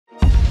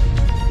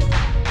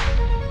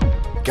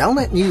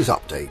Galnet News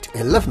Update,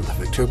 11th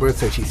of October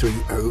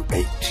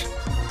 3308.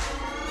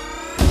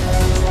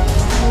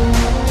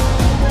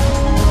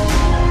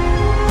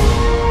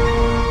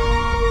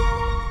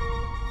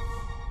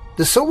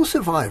 The sole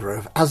survivor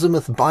of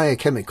Azimuth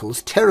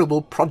Biochemical's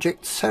terrible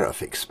Project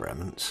Seraph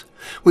experiments,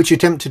 which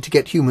attempted to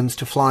get humans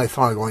to fly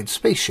Thargoid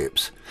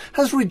spaceships,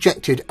 has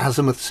rejected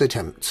Azimuth's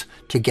attempts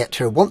to get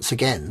her once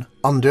again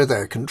under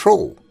their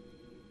control.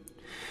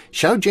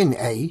 Xiaojin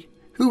A,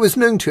 who was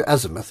known to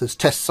Azimuth as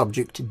test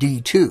subject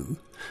D-2,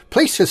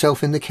 placed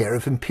herself in the care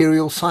of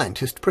Imperial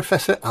scientist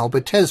Professor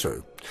Albert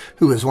Tesreau,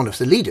 who was one of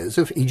the leaders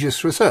of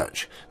Aegis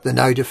Research, the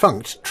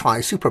now-defunct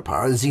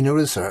tri-superpower Xeno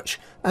Research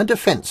and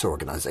Defence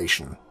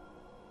Organisation.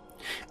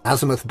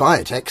 Azimuth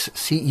Biotech's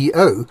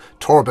CEO,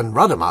 Torben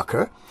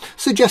Rademacher,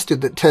 suggested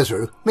that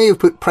Tesreau may have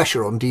put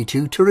pressure on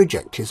D2 to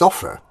reject his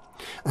offer,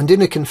 and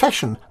in a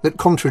confession that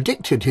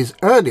contradicted his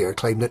earlier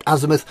claim that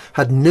Azimuth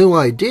had no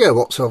idea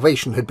what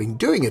Salvation had been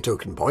doing at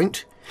Oaken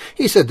Point,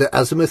 he said that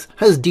Azimuth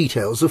has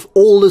details of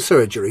all the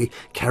surgery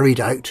carried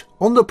out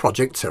on the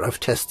Project Seraph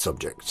test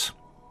subjects.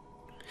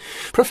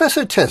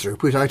 Professor Tesreau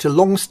put out a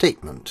long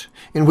statement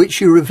in which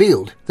she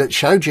revealed that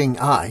Xiaojin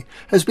Ai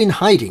has been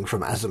hiding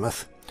from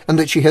Azimuth and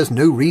that she has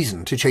no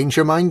reason to change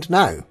her mind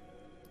now.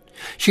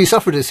 She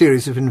suffered a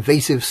series of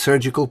invasive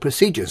surgical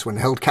procedures when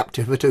held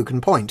captive at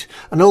Oaken Point,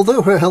 and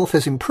although her health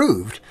has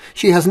improved,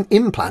 she has an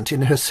implant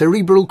in her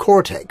cerebral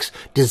cortex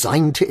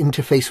designed to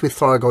interface with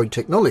Thargoid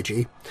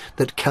technology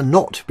that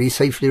cannot be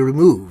safely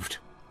removed.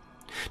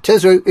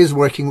 Tesreau is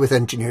working with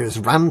engineers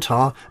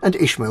Ramtar and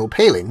Ishmael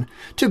Palin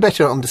to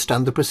better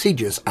understand the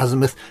procedures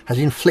Azimuth has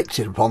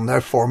inflicted upon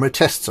their former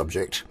test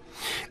subject,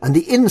 and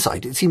the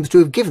insight it seems to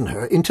have given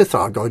her into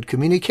Thargoid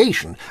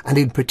communication, and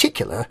in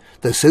particular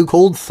the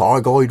so-called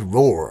Thargoid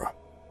roar.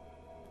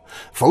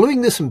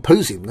 Following the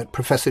symposium that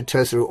Professor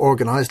Tesreau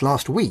organised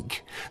last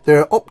week, there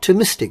are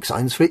optimistic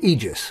signs for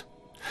Aegis.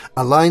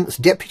 Alliance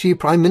Deputy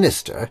Prime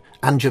Minister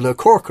Angela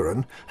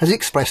Corcoran has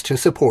expressed her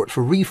support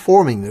for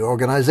reforming the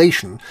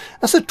organisation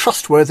as a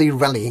trustworthy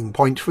rallying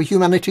point for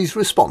humanity's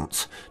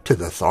response to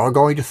the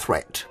Thargoid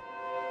threat.